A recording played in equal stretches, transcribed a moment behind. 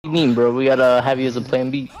you mean, bro? We gotta have you as a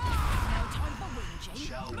plan B.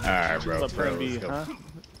 Alright, bro. Plan B, huh?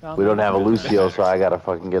 We don't have a Lucio, so I gotta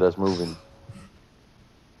fucking get us moving.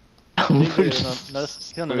 Wait.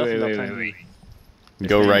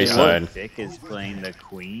 Go right side. Vic is playing the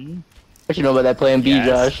queen. What you know about that plan B,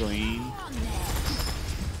 Yes, Josh? queen.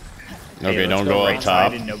 Okay, Hey, don't let's go right up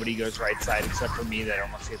top. side and nobody goes right side except for me that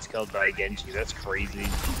almost gets killed by Genji. That's crazy.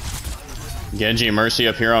 Genji, Mercy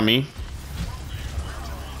up here on me.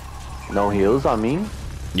 No heals on me.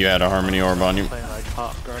 You had a Harmony Orb on you. Playing like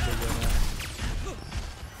hot garbage right now.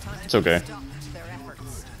 It's okay.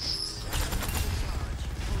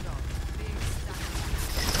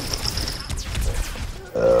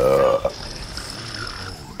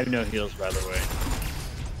 I have no heals, by the way.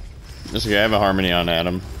 It's okay, I have a Harmony on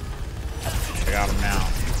Adam. I got him now.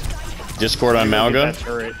 Discord on That Malga.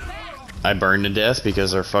 turret. I burned to death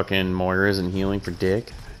because our fucking Moira isn't healing for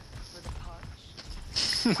dick.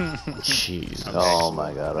 Jeez. Oh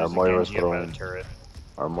my god, our Moira's Genji about a throwing. turret.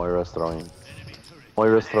 Our Moira's throwing.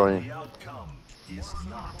 Moira's throwing.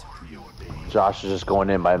 Josh is just going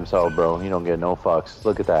in by himself, bro. He don't get no fucks.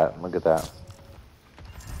 Look at that. Look at that.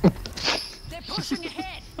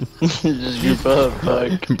 Just group up,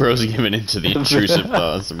 fuck. Bro's giving into the intrusive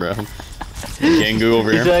thoughts, bro. Gangu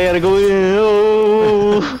over He said, here. I gotta go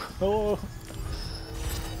in. Oh.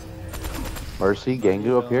 Mercy,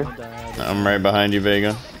 Gangu up here. I'm right behind you,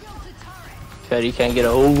 Vega. Fatty can't get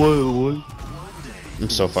a what? I'm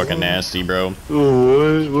so fucking nasty, bro.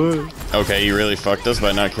 What? Okay, you really fucked us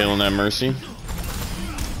by not killing that Mercy.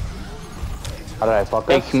 How did I fuck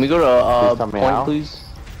Hey, us? can we go to Please tell me point, how. please?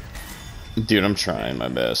 Dude, I'm trying my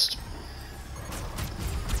best.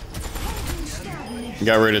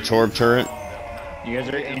 Got rid of Torb turret. You guys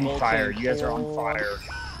are in fire. You guys are on fire.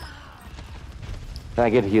 Can I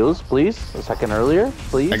get heals, please? A second earlier,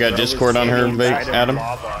 please? I got Discord on her, Adam.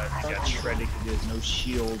 Got shredded because there's no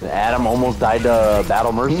shield. Adam almost died to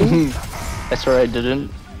Battle Mercy. That's right, I didn't.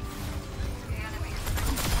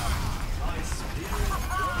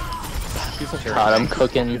 God, I'm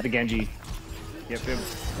cooking. Get the Genji. Yep.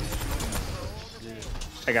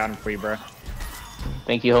 I got him for you, bro.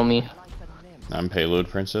 Thank you, homie. I'm Payload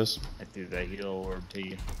Princess. I threw that heal orb to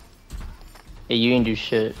you. Hey, you didn't do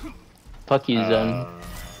shit. Fuck you, Zen.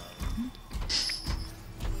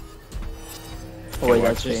 Oh wait,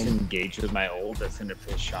 that's just Shane. engaged with my ult. That's gonna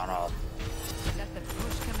piss Sean off.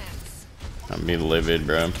 I'm be livid,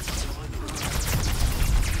 bro.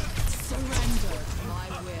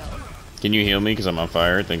 Can you heal me? Because I'm on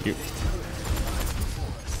fire. Thank you.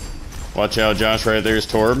 Watch out, Josh. Right there's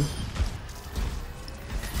Torb.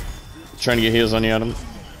 Trying to get heals on you, Adam.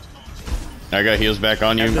 I got heals back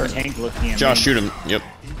on you. There's a tank looking at Josh, me. shoot him. Yep.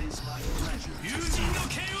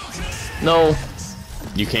 No.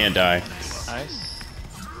 You can't die. Nice.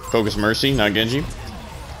 Focus Mercy, not Genji.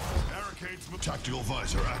 Tactical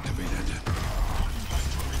visor activated.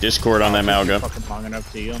 Discord on that Malga. Fucking long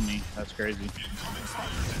enough to heal me. That's crazy.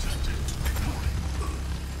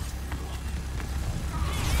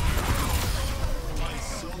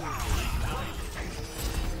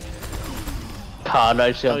 God,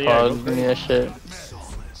 I just got yeah, go bugged. Give me that shit.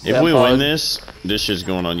 If Yeah, we bug. win this shit's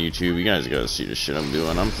going on YouTube. You guys gotta see the shit I'm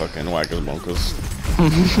doing. I'm fucking whack as bonkers.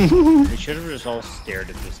 We should have just all stared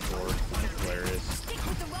at this door. That's hilarious.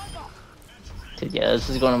 Dude, yeah, this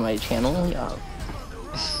is going on my channel. Yeah.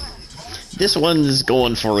 This one's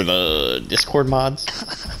going for the Discord mods.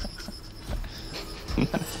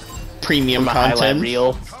 Premium My highlight content.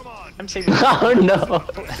 reel. I'm saving. Oh no.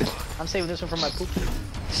 I'm saving this one for my pookie.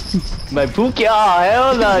 My Pookie. Oh,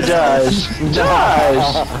 hell no, Josh.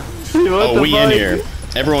 Josh. Oh, we in here.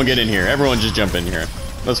 Everyone get in here. Everyone just jump in here.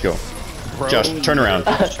 Let's go. Josh, turn around.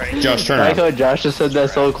 Josh, turn I like around. how Josh just said that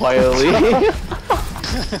so quietly.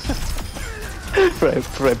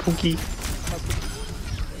 for my Pookie.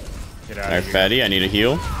 Get out Alright, of here. fatty, I need a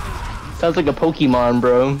heal. Sounds like a Pokemon,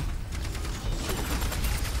 bro.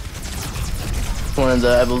 One of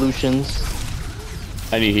the evolutions.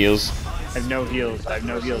 I need heals. I have no heals. I have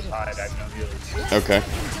no heals. Hide. I have no heals. Okay.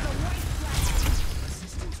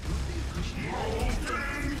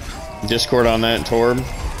 Discord on that, Torb.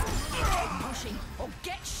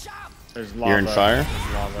 There's lava. You're in fire.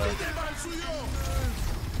 There's lava.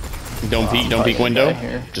 Don't peek fucking window. guy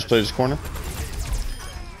here. Just play this corner.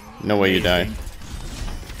 No way you die.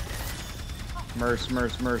 Merce.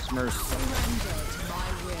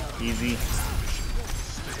 Easy.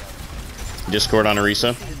 Discord on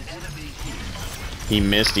Arisa. He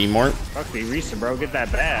missed Emort. Fuck me, Risa, bro. Get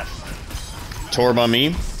that bath. Torb on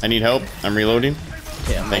me. I need help. I'm reloading.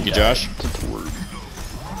 Yeah, Thank you, Josh.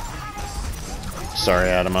 Sorry,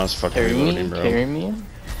 Adam. I was fucking Carry reloading, me, bro. carry me.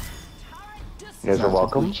 You guys are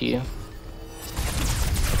welcome. Gucci.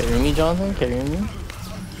 Carry me, Jonathan. Carry me.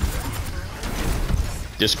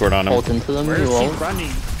 Discord on him. Ult into them. Where You is he won't.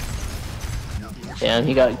 running? Damn,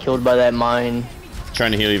 he got killed by that mine.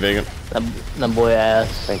 Trying to heal you, Vega. That boy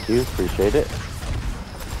ass. Thank you, appreciate it.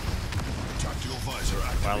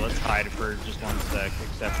 Well, let's hide for just 1 sec,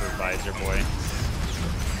 except for Visor Boy.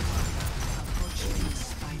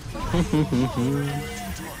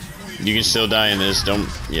 You can still die in this. Don't.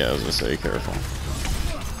 Yeah, I was gonna say, careful.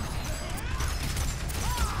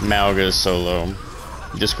 Malga is so low.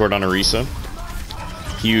 Discord on Orisa.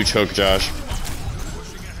 Huge hook, Josh.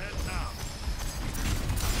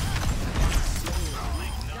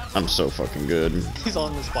 I'm so fucking good. He's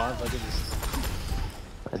on the spawn. Like just...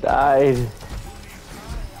 I died.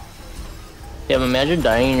 Yeah, but imagine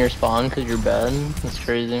dying in your spawn because you're bad. That's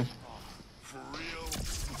crazy.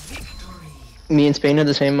 Me and Spain had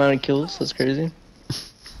the same amount of kills. That's crazy.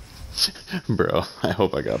 Bro, I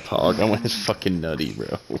hope I got Pog. I went fucking nutty,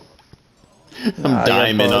 bro. I'm Nah, I got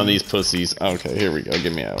diamond on Pog. these pussies. Okay, here we go.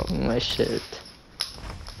 Get me out. My shit.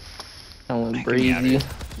 I went Get me out of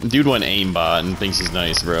crazy. Dude went aimbot and thinks he's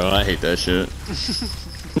nice, bro. I hate that shit.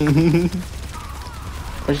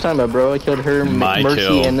 What you talking about, bro? I killed her, My Mercy,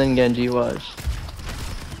 kill. and then Genji. Watch.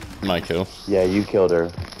 My kill. Yeah, you killed her.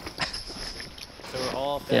 They were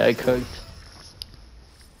all Yeah, I cooked.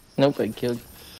 Nope, I killed